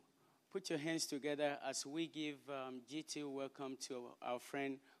Put your hands together as we give G2 welcome to our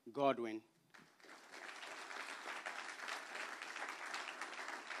friend Godwin.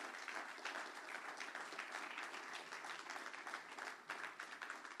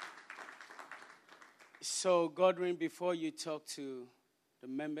 So, Godwin, before you talk to the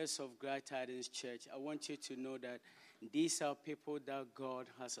members of Glad Tidings Church, I want you to know that these are people that God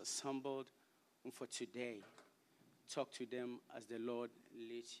has assembled for today. Talk to them as the Lord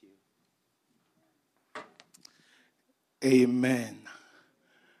leads you. Amen.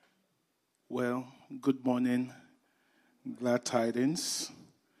 Well, good morning, Glad Tidings.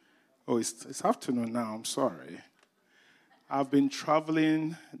 Oh, it's afternoon now, I'm sorry. I've been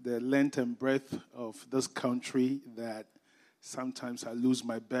traveling the length and breadth of this country that sometimes I lose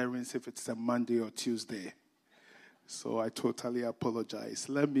my bearings if it's a Monday or Tuesday. So I totally apologize.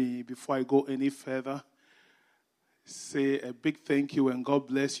 Let me, before I go any further, say a big thank you and God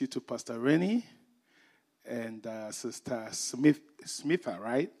bless you to Pastor Rennie and Sister Smitha,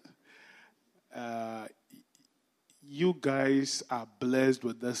 right? You guys are blessed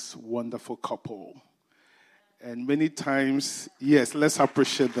with this wonderful couple. And many times, yes, let's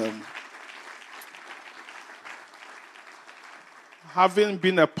appreciate them. Having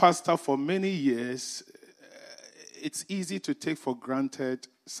been a pastor for many years, it's easy to take for granted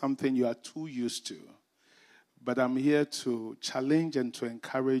something you are too used to. But I'm here to challenge and to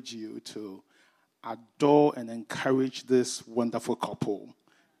encourage you to adore and encourage this wonderful couple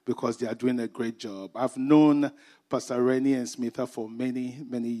because they are doing a great job. I've known Pastor Rennie and Smitha for many,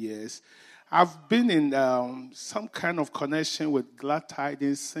 many years. I've been in some kind of connection with Glad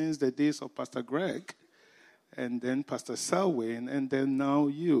Tidings since the days of Pastor Greg, and then Pastor Selwyn, and then now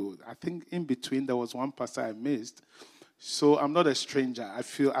you. I think in between there was one pastor I missed. So I'm not a stranger. I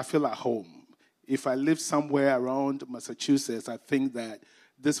feel at home. If I live somewhere around Massachusetts, I think that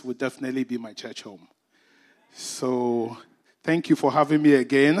this would definitely be my church home. So thank you for having me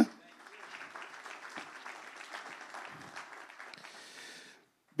again.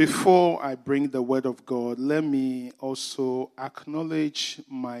 Before I bring the word of God, let me also acknowledge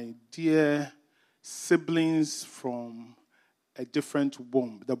my dear siblings from a different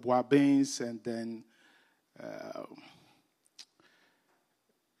womb, the Boabins, and then,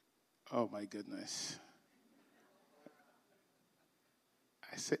 oh my goodness.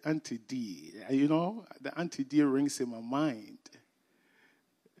 I say Auntie D. You know, the Auntie D rings in my mind.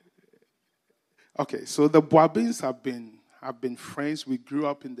 Okay, so the Boabins have been friends. We grew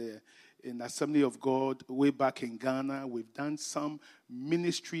up in the Assembly of God way back in Ghana. We've done some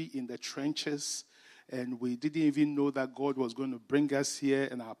ministry in the trenches, and we didn't even know that God was going to bring us here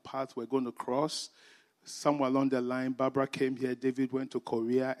and our paths were going to cross. Somewhere along the line, Barbara came here, David went to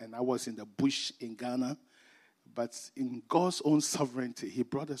Korea, and I was in the bush in Ghana. But in God's own sovereignty, He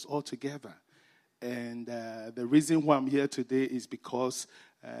brought us all together. And the reason why I'm here today is because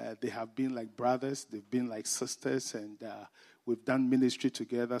they have been like brothers, they've been like sisters, and we've done ministry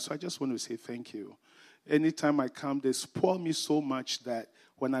together. So I just want to say thank you. Anytime I come, they spoil me so much that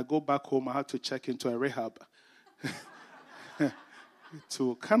when I go back home, I have to check into a rehab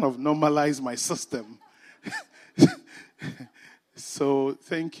to kind of normalize my system. So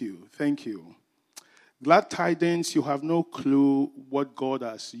thank you. Glad Tidings, you have no clue what God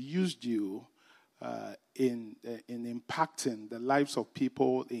has used you in impacting the lives of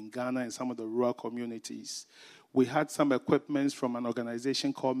people in Ghana and some of the rural communities. We had some equipment from an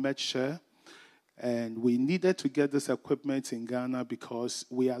organization called MedShare, and we needed to get this equipment in Ghana because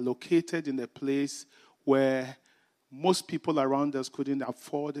we are located in a place where most people around us couldn't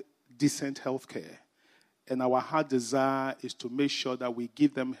afford decent health care. And our heart desire is to make sure that we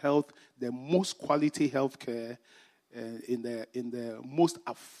give them the most quality health care in the most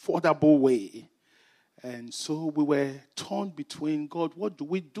affordable way. And so we were torn between, God, what do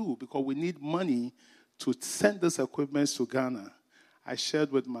we do? Because we need money to send this equipment to Ghana. I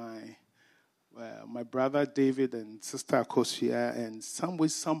shared with my brother David and sister Akosia, and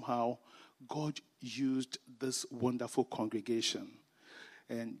somehow, God used this wonderful congregation.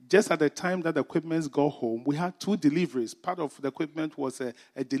 And just at the time that the equipment got home, we had 2 deliveries. Part of the equipment was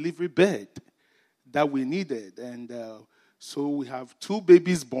a delivery bed that we needed. And so we have 2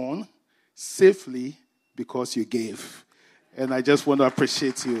 babies born safely because you gave. And I just want to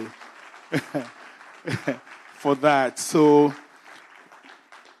appreciate you for that. So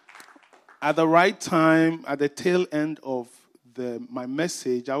at the right time, at the tail end of my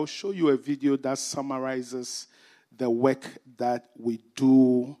message, I will show you a video that summarizes the work that we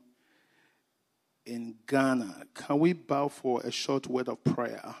do in Ghana. Can we bow for a short word of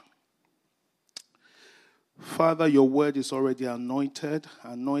prayer? Father, your word is already anointed.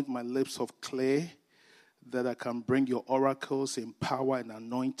 Anoint my lips of clay that I can bring your oracles in power and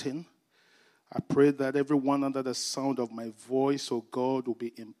anointing. I pray that everyone under the sound of my voice, oh God, will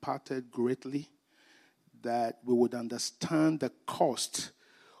be imparted greatly, that we would understand the cost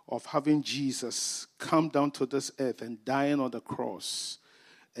of having Jesus come down to this earth and dying on the cross,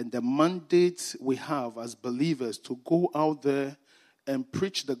 and the mandate we have as believers to go out there and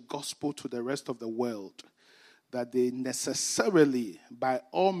preach the gospel to the rest of the world, that they necessarily, by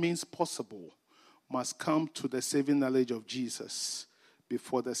all means possible, must come to the saving knowledge of Jesus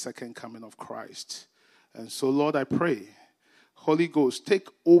before the second coming of Christ. And so, Lord, I pray, Holy Ghost, take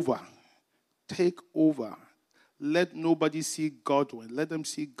over. Take over. Let nobody see Godwin. Let them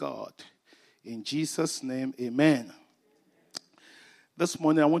see God. In Jesus' name, amen. This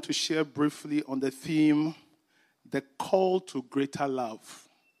morning, I want to share briefly on the theme, the call to greater love.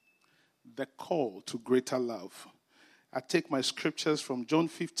 The call to greater love. I take my scriptures from John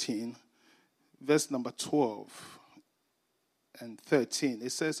 15, verse number 12 and 13.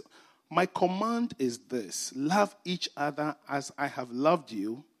 It says, my command is this, love each other as I have loved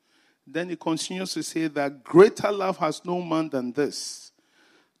you. Then he continues to say that greater love has no man than this,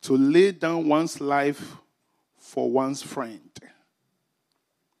 to lay down one's life for one's friend.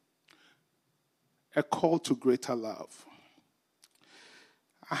 A call to greater love.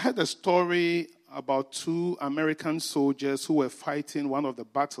 I had a story about two American soldiers who were fighting one of the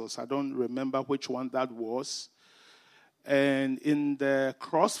battles. I don't remember which one that was. And in the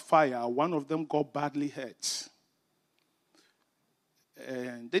crossfire, one of them got badly hurt.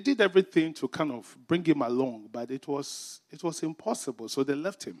 And they did everything to kind of bring him along, but it was impossible, so they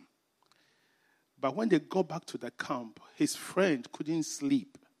left him. But when they got back to the camp, his friend couldn't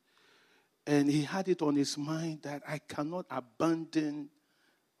sleep. And he had it on his mind that I cannot abandon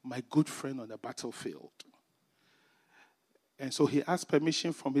my good friend on the battlefield. And so he asked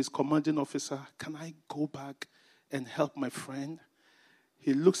permission from his commanding officer, can I go back and help my friend?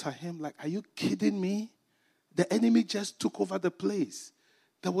 He looks at him like, are you kidding me? The enemy just took over the place.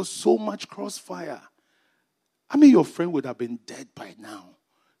 There was so much crossfire. I mean, your friend would have been dead by now.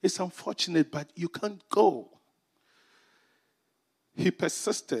 It's unfortunate, but you can't go. He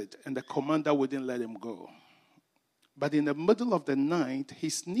persisted, and the commander wouldn't let him go. But in the middle of the night, he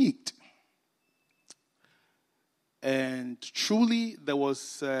sneaked. And truly, there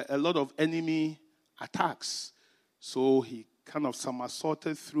was a lot of enemy attacks. So he kind of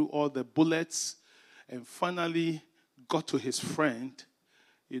somersaulted through all the bullets and finally got to his friend,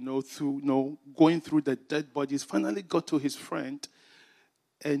 going through the dead bodies, finally got to his friend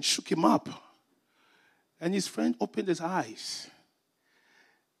and shook him up. And his friend opened his eyes.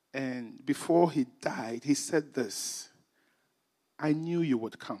 And before he died, he said this, I knew you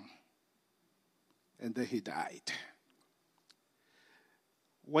would come. And then he died.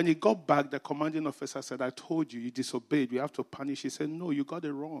 When he got back, the commanding officer said, I told you, you disobeyed. You have to punish. He said, no, you got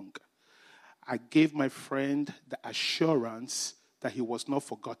it wrong. I gave my friend the assurance that he was not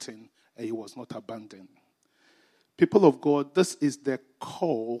forgotten and he was not abandoned. People of God, this is the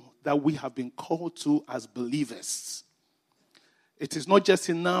call that we have been called to as believers. It is not just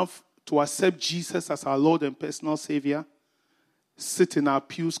enough to accept Jesus as our Lord and personal Savior, sit in our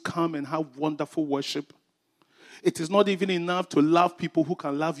pews, come and have wonderful worship. It is not even enough to love people who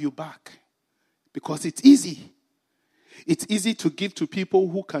can love you back, because it's easy. It's easy to give to people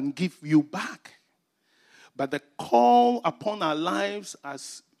who can give you back. But the call upon our lives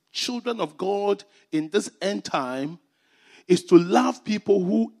as children of God in this end time is to love people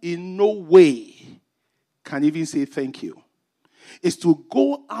who in no way can even say thank you. Is to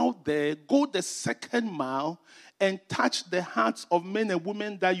go out there, go the second mile, and touch the hearts of men and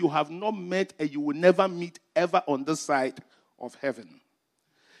women that you have not met and you will never meet ever on this side of heaven.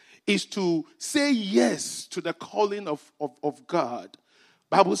 Is to say yes to the calling of God.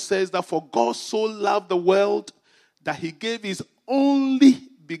 Bible says that for God so loved the world that he gave his only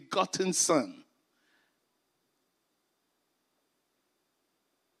begotten son.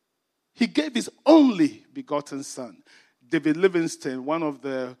 He gave his only begotten son. David Livingstone, one of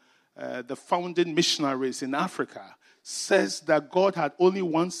the founding missionaries in Africa, says that God had only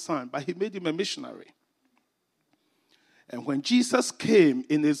one son, but he made him a missionary. And when Jesus came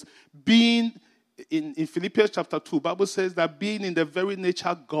in his being, in Philippians chapter 2, Bible says that being in the very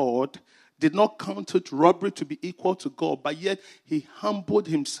nature God, did not count it robbery to be equal to God, but yet he humbled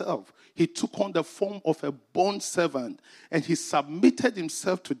himself. He took on the form of a bond servant, and he submitted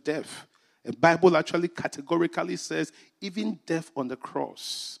himself to death. The Bible actually categorically says, even death on the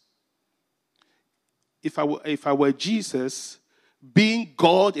cross. If I were Jesus, being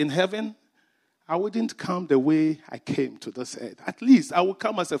God in heaven, I wouldn't come the way I came to this earth. At least I will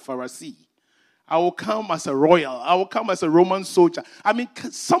come as a Pharisee. I will come as a royal. I will come as a Roman soldier. I mean,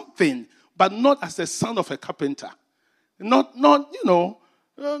 something, but not as a son of a carpenter. Not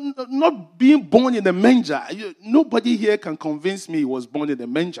being born in a manger. Nobody here can convince me he was born in a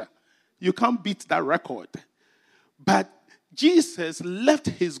manger. You can't beat that record. But Jesus left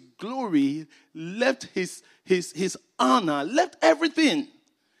his glory, left his honor, left everything.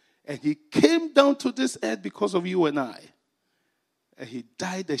 And he came down to this earth because of you and I. And he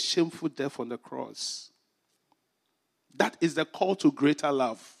died a shameful death on the cross. That is the call to greater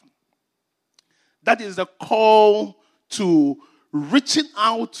love. That is the call to reaching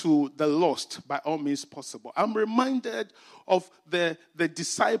out to the lost by all means possible. I'm reminded of the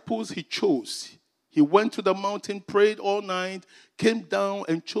disciples he chose. He went to the mountain, prayed all night, came down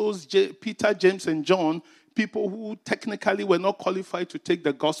and chose Peter, James, and John, people who technically were not qualified to take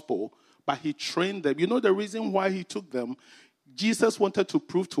the gospel, but he trained them. You know the reason why he took them? Jesus wanted to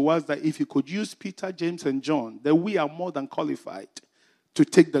prove to us that if he could use Peter, James, and John, then we are more than qualified to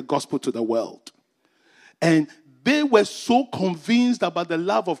take the gospel to the world. And they were so convinced about the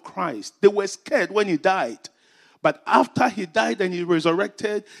love of Christ. They were scared when he died. But after he died and he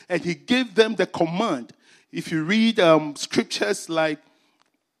resurrected and he gave them the command, if you read scriptures like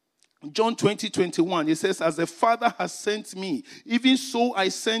John 20:21, it says, as the Father has sent me, even so I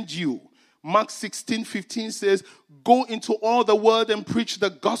send you. Mark 16:15 says, go into all the world and preach the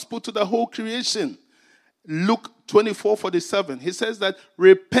gospel to the whole creation. Luke 24:47, he says that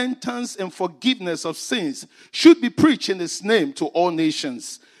repentance and forgiveness of sins should be preached in his name to all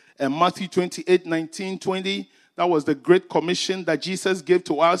nations. And Matthew 28:19-20, that was the great commission that Jesus gave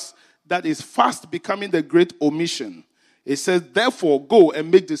to us. That is fast becoming the great omission. It says, therefore, go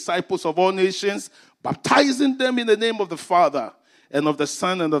and make disciples of all nations, baptizing them in the name of the Father and of the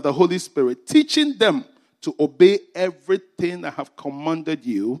Son and of the Holy Spirit, teaching them to obey everything I have commanded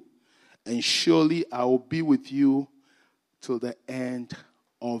you, and surely I will be with you till the end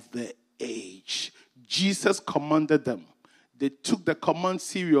of the age. Jesus commanded them. They took the command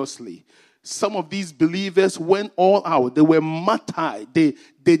seriously. Some of these believers went all out. They were martyred. They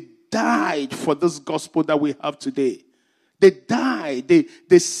died for this gospel that we have today. They died.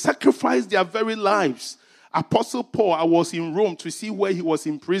 They sacrificed their very lives. Apostle Paul, I was in Rome to see where he was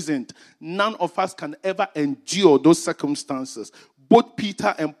imprisoned. None of us can ever endure those circumstances. Both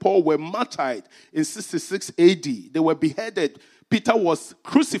Peter and Paul were martyred in 66 AD. They were beheaded. Peter was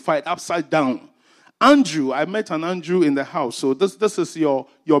crucified upside down. Andrew, I met an Andrew in the house. So this is your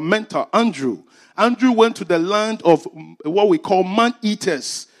mentor, Andrew. Andrew went to the land of what we call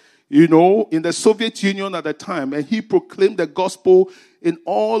man-eaters, in the Soviet Union at the time. And he proclaimed the gospel in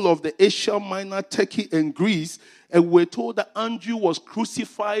all of the Asia Minor, Turkey, and Greece. And we're told that Andrew was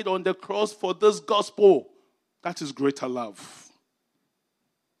crucified on the cross for this gospel. That is greater love.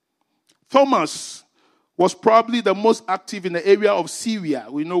 Thomas was probably the most active in the area of Syria.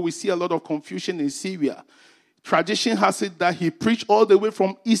 We see a lot of confusion in Syria. Tradition has it that he preached all the way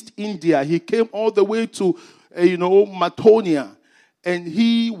from East India. He came all the way to, Matonia. And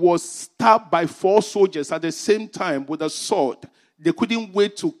he was stabbed by 4 soldiers at the same time with a sword. They couldn't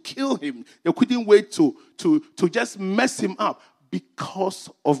wait to kill him. They couldn't wait to just mess him up because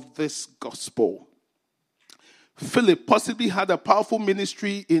of this gospel. Philip possibly had a powerful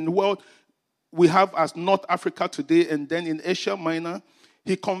ministry in what we have as North Africa today and then in Asia Minor.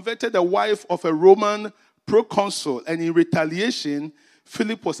 He converted the wife of a Roman proconsul, and in retaliation,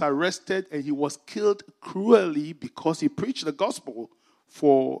 Philip was arrested and he was killed cruelly because he preached the gospel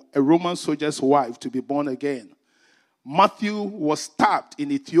for a Roman soldier's wife to be born again. Matthew was stabbed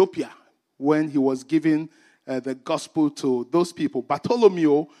in Ethiopia when he was giving the gospel to those people.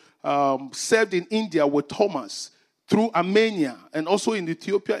 Bartholomew served in India with Thomas through Armenia and also in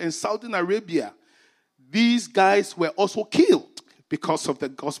Ethiopia and Saudi Arabia. These guys were also killed because of the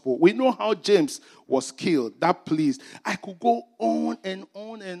gospel. We know how James was killed. That pleased. I could go on and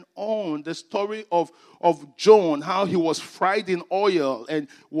on and on. The story of John, how he was fried in oil and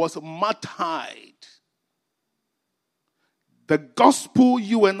was martyred. The gospel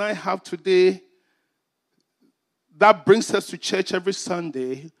you and I have today that brings us to church every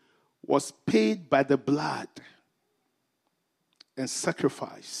Sunday was paid by the blood and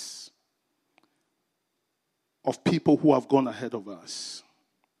sacrifice of people who have gone ahead of us.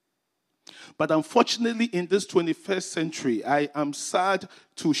 But unfortunately, in this 21st century, I am sad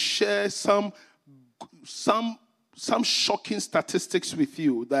to share some shocking statistics with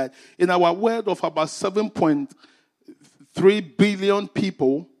you that in our world of about 7.3 billion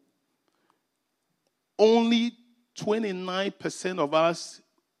people, only 29% of us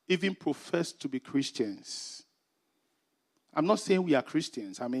even profess to be Christians. I'm not saying we are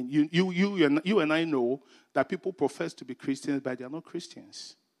Christians. I mean, you and I know that people profess to be Christians, but they are not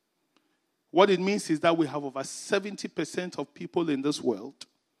Christians. What it means is that we have over 70% of people in this world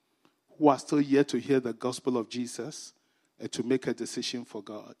who are still yet to hear the gospel of Jesus and to make a decision for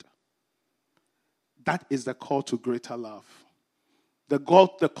God. That is the call to greater love. The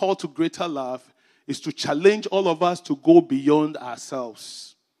call to greater love is to challenge all of us to go beyond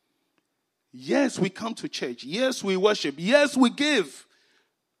ourselves. Yes, we come to church. Yes, we worship. Yes, we give.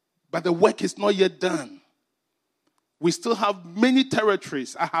 But the work is not yet done. We still have many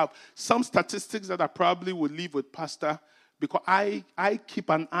territories. I have some statistics that I probably would leave with Pastor because I keep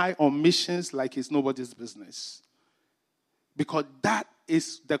an eye on missions like it's nobody's business. Because that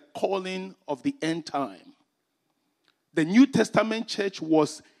is the calling of the end time. The New Testament church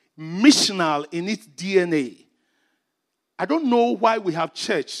was missional in its DNA. I don't know why we have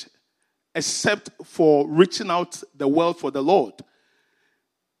church except for reaching out the world for the Lord.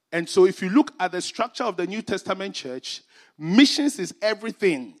 And so if you look at the structure of the New Testament church, missions is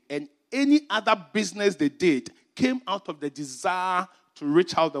everything. And any other business they did came out of the desire to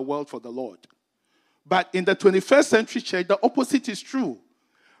reach out the world for the Lord. But in the 21st century church, the opposite is true.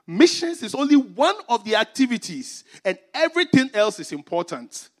 Missions is only one of the activities, and everything else is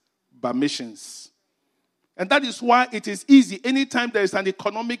important but missions. And that is why it is easy. Anytime there is an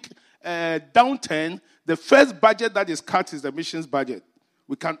economic downturn, the first budget that is cut is the missions budget.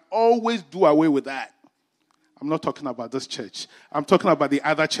 We can always do away with that. I'm not talking about this church. I'm talking about the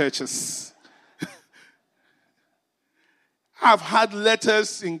other churches. I've had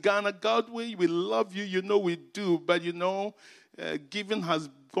letters in Ghana. God, we love you. You know we do. But giving has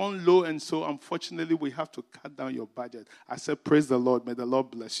gone low. And so, unfortunately, we have to cut down your budget. I said, praise the Lord. May the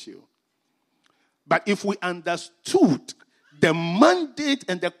Lord bless you. But if we understood the mandate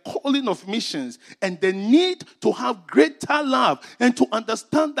and the calling of missions and the need to have greater love and to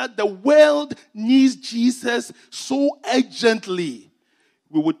understand that the world needs Jesus so urgently,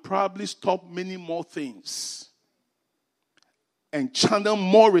 we would probably stop many more things and channel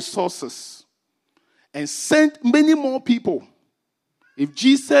more resources and send many more people. If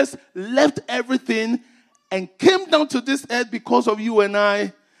Jesus left everything and came down to this earth because of you and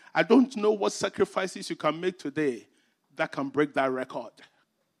I don't know what sacrifices you can make today that can break that record.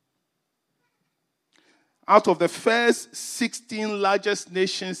 Out of the first 16 largest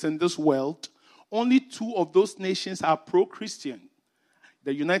nations in this world, only 2 of those nations are pro-Christian.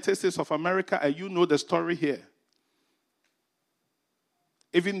 The United States of America, and you know the story here.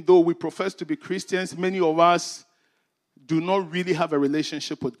 Even though we profess to be Christians, many of us do not really have a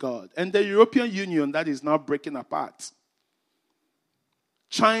relationship with God. And the European Union, that is now breaking apart.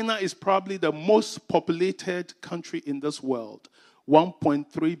 China is probably the most populated country in this world.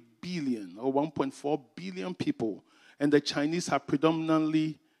 1.3 billion or 1.4 billion people. And the Chinese are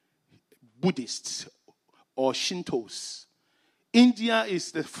predominantly Buddhists or Shintos. India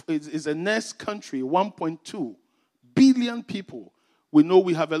is the next country, 1.2 billion people. We know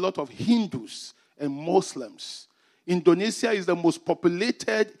we have a lot of Hindus and Muslims. Indonesia is the most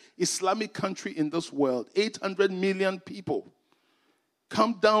populated Islamic country in this world, 800 million people.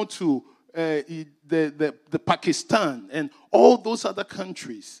 Come down to the Pakistan and all those other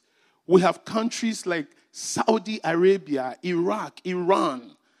countries. We have countries like Saudi Arabia, Iraq,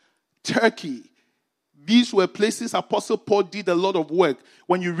 Iran, Turkey. These were places Apostle Paul did a lot of work.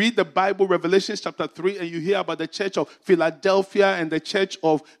 When you read the Bible, Revelation chapter 3, and you hear about the church of Philadelphia and the church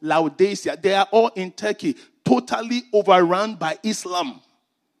of Laodicea, they are all in Turkey, totally overrun by Islam.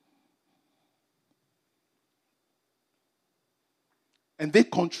 And they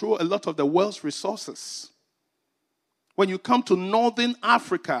control a lot of the world's resources. When you come to Northern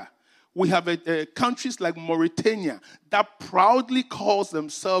Africa, we have countries like Mauritania that proudly calls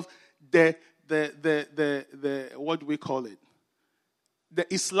themselves the what do we call it?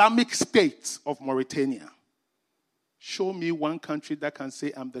 The Islamic State of Mauritania. Show me one country that can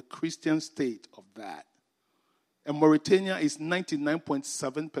say I'm the Christian state of that. And Mauritania is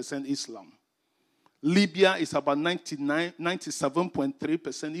 99.7% Islam. Libya is about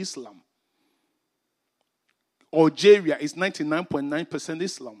 97.3% Islam. Algeria is 99.9%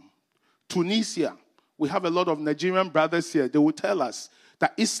 Islam. Tunisia, we have a lot of Nigerian brothers here. They will tell us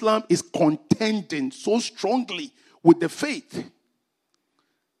that Islam is contending so strongly with the faith.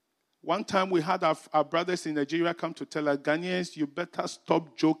 One time we had our brothers in Nigeria come to tell us, Ghanaians, you better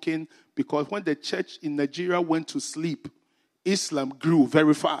stop joking because when the church in Nigeria went to sleep, Islam grew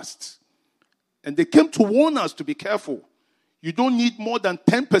very fast. And they came to warn us to be careful. You don't need more than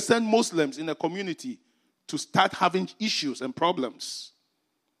 10% Muslims in a community to start having issues and problems.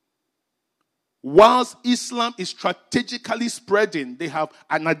 Whilst Islam is strategically spreading, they have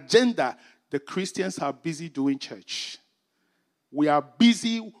an agenda. The Christians are busy doing church. We are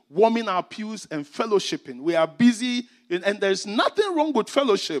busy warming our pews and fellowshipping. We are busy, and there's nothing wrong with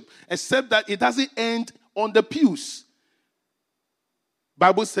fellowship except that it doesn't end on the pews.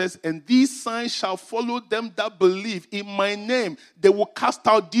 Bible says, and these signs shall follow them that believe in my name. They will cast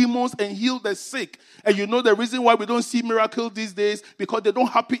out demons and heal the sick. And you know the reason why we don't see miracles these days? Because they don't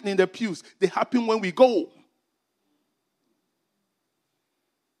happen in the pews. They happen when we go.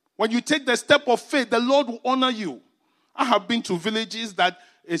 When you take the step of faith, the Lord will honor you. I have been to villages that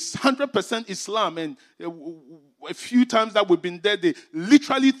is 100% Islam, and a few times that we've been there, they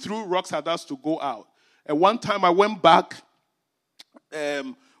literally threw rocks at us to go out. And one time I went back,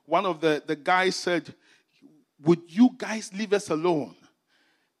 one of the guys said, would you guys leave us alone?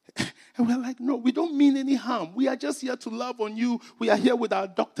 And we're like, no, we don't mean any harm. We are just here to love on you. We are here with our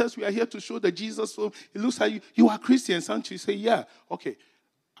doctors. We are here to show the Jesus film. It looks like you are Christians, aren't you? Say, yeah. Okay,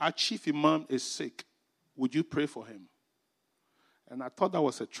 our chief imam is sick. Would you pray for him? And I thought that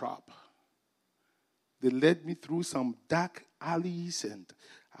was a trap. They led me through some dark alleys, and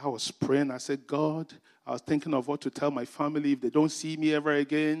I was praying. I said, God, I was thinking of what to tell my family if they don't see me ever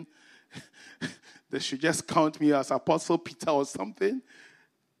again. They should just count me as Apostle Peter or something.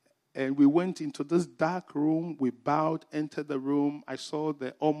 And we went into this dark room. We bowed, entered the room. I saw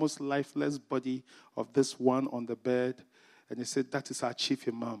the almost lifeless body of this one on the bed. And he said, that is our chief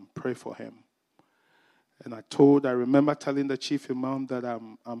imam. Pray for him. And I remember telling the chief imam that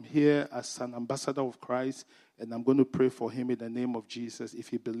I'm here as an ambassador of Christ, and I'm going to pray for him in the name of Jesus if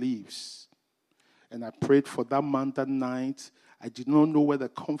he believes. And I prayed for that man that night. I did not know where the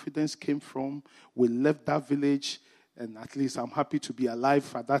confidence came from. We left that village, and at least I'm happy to be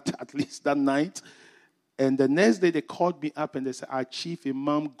alive at least that night. And the next day they called me up and they said, our chief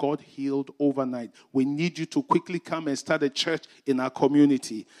imam got healed overnight. We need you to quickly come and start a church in our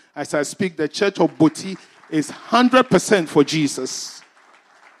community. As I speak, the church of Boti is 100% for Jesus.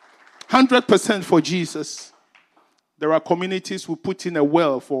 100% for Jesus. There are communities who put in a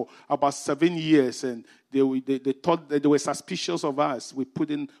well for about 7 years, and they thought that they were suspicious of us.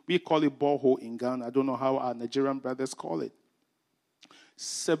 We call it borehole in Ghana. I don't know how our Nigerian brothers call it.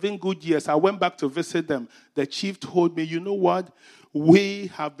 7 good years. I went back to visit them. The chief told me, you know what?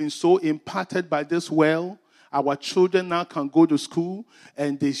 We have been so impacted by this well. Our children now can go to school.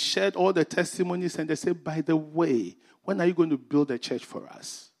 And they shared all the testimonies. And they said, by the way, when are you going to build a church for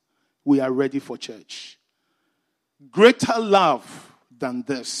us? We are ready for church. Greater love than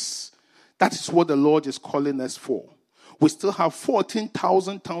this. That is what the Lord is calling us for. We still have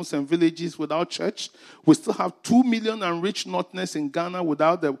 14,000 towns and villages without church. We still have 2 million unreached Northerners in Ghana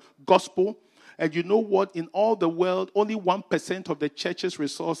without the gospel. And you know what? In all the world, only 1% of the church's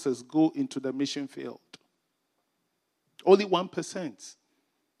resources go into the mission field. Only 1%.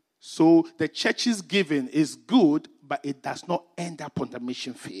 So the church's giving is good, but it does not end up on the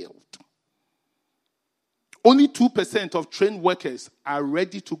mission field. Only 2% of trained workers are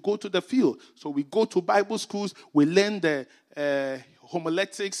ready to go to the field. So we go to Bible schools, we learn the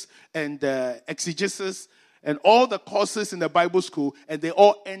homiletics and exegesis and all the courses in the Bible school, and they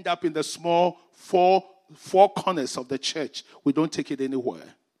all end up in the small four corners of the church. We don't take it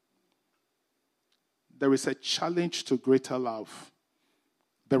anywhere. There is a challenge to greater love.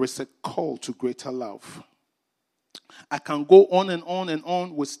 There is a call to greater love. I can go on and on and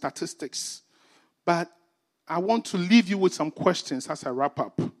on with statistics, but I want to leave you with some questions as I wrap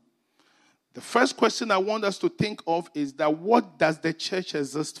up. The first question I want us to think of is that what does the church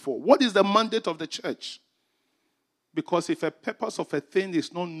exist for? What is the mandate of the church? Because if a purpose of a thing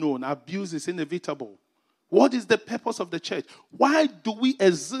is not known, abuse is inevitable. What is the purpose of the church? Why do we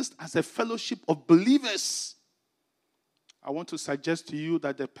exist as a fellowship of believers? I want to suggest to you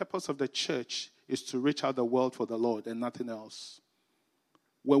that the purpose of the church is to reach out the world for the Lord and nothing else.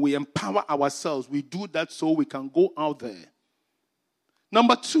 When we empower ourselves, we do that so we can go out there.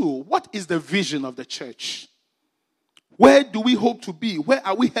 Number 2, what is the vision of the church? Where do we hope to be? Where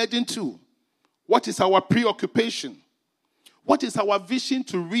are we heading to? What is our preoccupation? What is our vision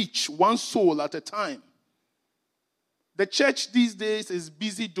to reach one soul at a time? The church these days is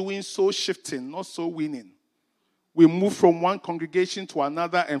busy doing soul shifting, not soul winning. We move from one congregation to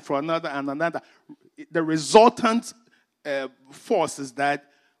another and from another and another. The resultant force is that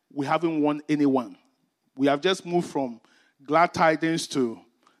we haven't won anyone. We have just moved from Glad Tidings to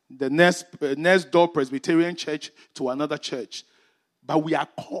the next door Presbyterian church to another church. But we are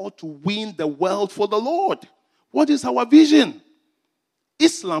called to win the world for the Lord. What is our vision?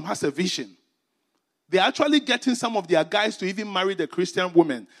 Islam has a vision. They're actually getting some of their guys to even marry the Christian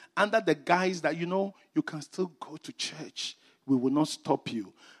women under the guise that, you can still go to church. We will not stop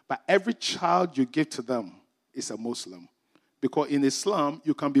you. But every child you give to them is a Muslim. Because in Islam,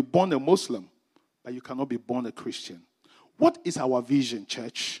 you can be born a Muslim, but you cannot be born a Christian. What is our vision,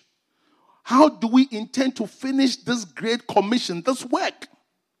 church? How do we intend to finish this great commission, this work?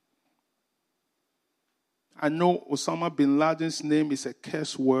 I know Osama bin Laden's name is a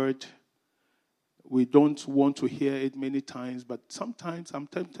curse word. We don't want to hear it many times, but sometimes I'm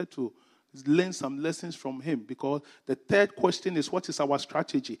tempted to learn some lessons from him, because the third question is, what is our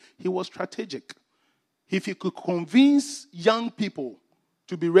strategy? He was strategic. If he could convince young people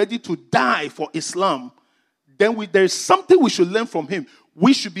to be ready to die for Islam, then there is something we should learn from him.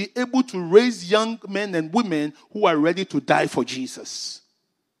 We should be able to raise young men and women who are ready to die for Jesus.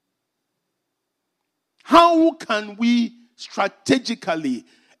 How can we strategically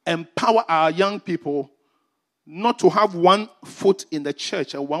empower our young people not to have one foot in the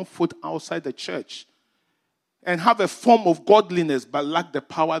church and one foot outside the church, and have a form of godliness but lack the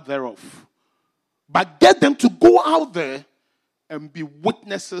power thereof? But get them to go out there and be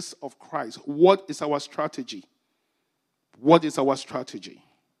witnesses of Christ. What is our strategy? What is our strategy?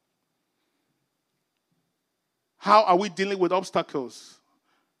 How are we dealing with obstacles?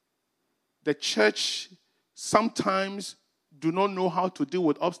 The church sometimes do not know how to deal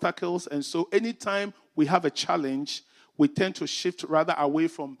with obstacles, and so anytime we have a challenge, we tend to shift rather away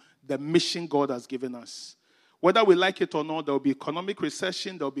from the mission God has given us. Whether we like it or not, there will be economic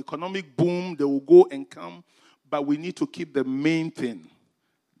recession, there will be economic boom, they will go and come, but we need to keep the main thing.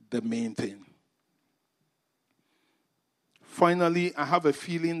 The main thing. Finally, I have a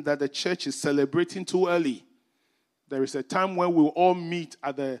feeling that the church is celebrating too early. There is a time when we will all meet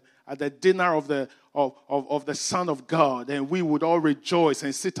at the dinner of the Son of God, and we would all rejoice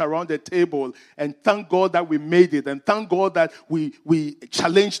and sit around the table and thank God that we made it, and thank God that we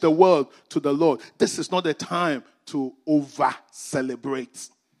challenged the world to the Lord. This is not the time to over-celebrate.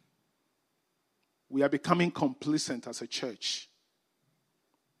 We are becoming complacent as a church.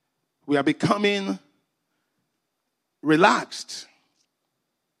 We are becoming relaxed.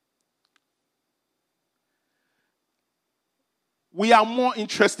 We are more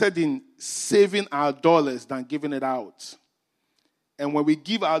interested in saving our dollars than giving it out. And when we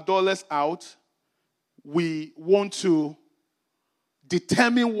give our dollars out, we want to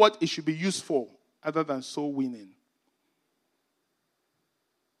determine what it should be used for, other than soul winning.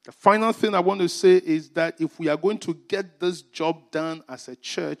 The final thing I want to say is that if we are going to get this job done as a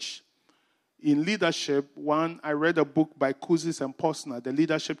church, in leadership, I read a book by Kouzis and Posner, The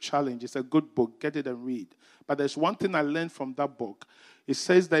Leadership Challenge. It's a good book. Get it and read. But there's one thing I learned from that book. It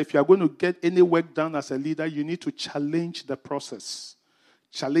says that if you're going to get any work done as a leader, you need to challenge the process.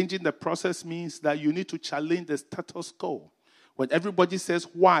 Challenging the process means that you need to challenge the status quo. When everybody says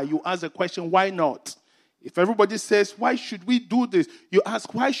why, you ask the question, why not? If everybody says, why should we do this? You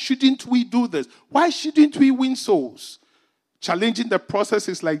ask, why shouldn't we do this? Why shouldn't we win souls? Challenging the process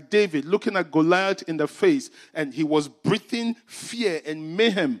is like David looking at Goliath in the face, and he was breathing fear and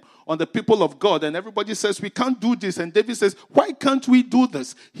mayhem on the people of God. And everybody says, we can't do this. And David says, why can't we do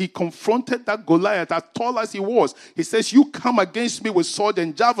this? He confronted that Goliath, as tall as he was. He says, you come against me with sword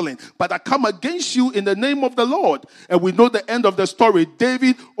and javelin, but I come against you in the name of the Lord. And we know the end of the story.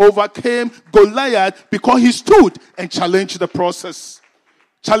 David overcame Goliath because he stood and challenged the process.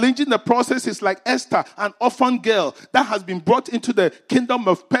 Challenging the process is like Esther, an orphan girl that has been brought into the kingdom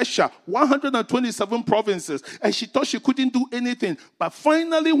of Persia, 127 provinces, and she thought she couldn't do anything. But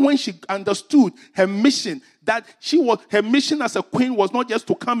finally, when she understood her mission, her mission as a queen was not just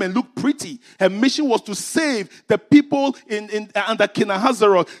to come and look pretty. Her mission was to save the people under King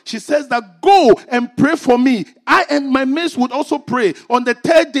Ahasuerus. She says that, go and pray for me. I and my mates would also pray. On the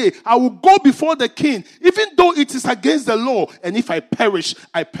third day, I will go before the king, even though it is against the law. And if I perish,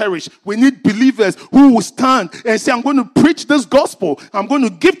 I perish. We need believers who will stand and say, I'm going to preach this gospel. I'm going to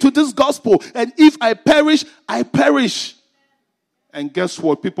give to this gospel. And if I perish, I perish. And guess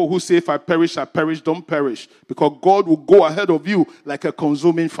what? People who say, if I perish, don't perish. Because God will go ahead of you like a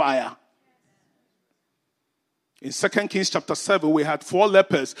consuming fire. In 2 Kings chapter 7, we had 4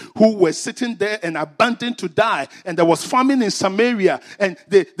 lepers who were sitting there and abandoned to die. And there was famine in Samaria. And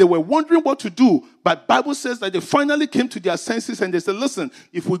they were wondering what to do. But Bible says that they finally came to their senses and they said, listen,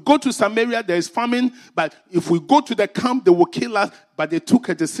 if we go to Samaria, there is famine. But if we go to the camp, they will kill us. But they took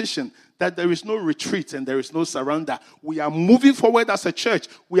a decision that there is no retreat and there is no surrender. We are moving forward as a church.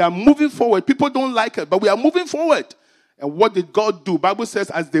 We are moving forward. People don't like it, but we are moving forward. And what did God do? Bible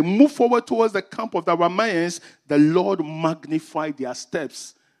says as they moved forward towards the camp of the Arameans, the Lord magnified their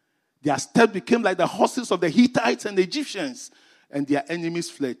steps. Their steps became like the horses of the Hittites and the Egyptians, and their enemies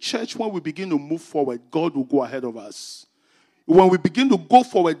fled. Church, when we begin to move forward, God will go ahead of us. When we begin to go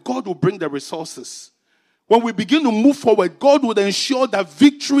forward, God will bring the resources. When we begin to move forward, God will ensure that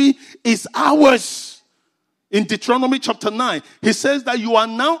victory is ours. In Deuteronomy chapter 9, he says that you are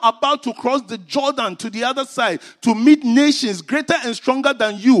now about to cross the Jordan to the other side to meet nations greater and stronger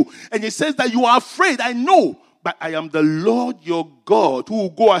than you. And he says that you are afraid, I know, but I am the Lord your God who will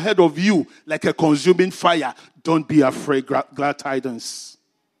go ahead of you like a consuming fire. Don't be afraid, glad tidings.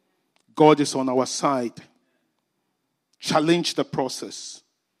 God is on our side. Challenge the process.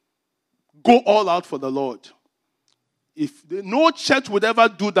 Go all out for the Lord. If no church would ever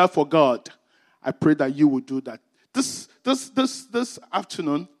do that for God, I pray that you will do that. This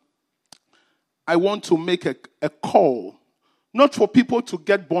afternoon, I want to make a call, not for people to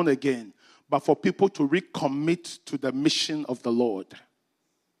get born again, but for people to recommit to the mission of the Lord.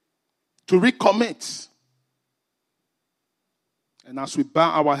 To recommit. And as we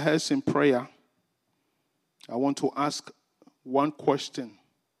bow our heads in prayer, I want to ask one question.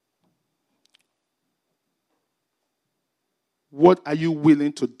 What are you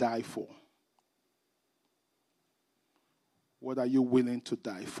willing to die for? What are you willing to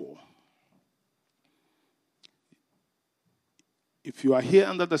die for? If you are here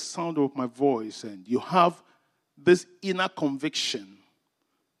under the sound of my voice and you have this inner conviction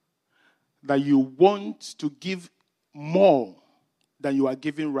that you want to give more than you are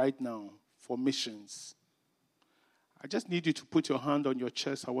giving right now for missions, I just need you to put your hand on your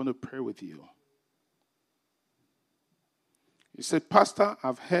chest. I want to pray with you. You say, Pastor,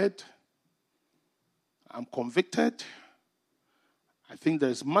 I've heard, I'm convicted. I think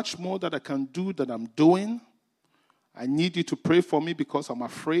there's much more that I can do than I'm doing. I need you to pray for me because I'm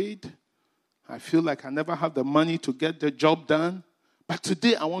afraid. I feel like I never have the money to get the job done. But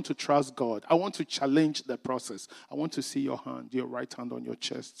today I want to trust God. I want to challenge the process. I want to see your hand, your right hand on your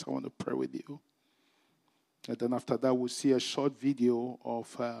chest. I want to pray with you. And then after that, we'll see a short video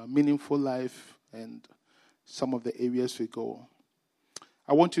of meaningful life and some of the areas we go.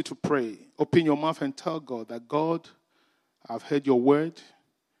 I want you to pray. Open your mouth and tell God that, God, I've heard your word,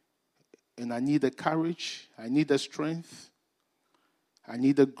 and I need the courage. I need the strength. I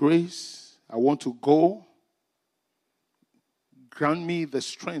need the grace. I want to go. Grant me the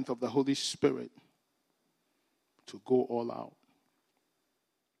strength of the Holy Spirit to go all out.